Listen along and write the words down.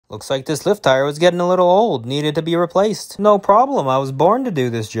Looks like this lift tire was getting a little old, needed to be replaced. No problem, I was born to do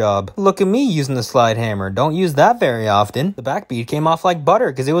this job. Look at me using the slide hammer, don't use that very often. The back bead came off like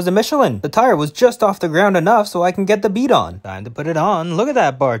butter because it was a Michelin. The tire was just off the ground enough so I can get the bead on. Time to put it on. Look at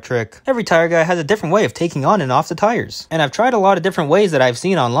that bar trick. Every tire guy has a different way of taking on and off the tires. And I've tried a lot of different ways that I've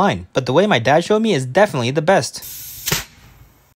seen online, but the way my dad showed me is definitely the best.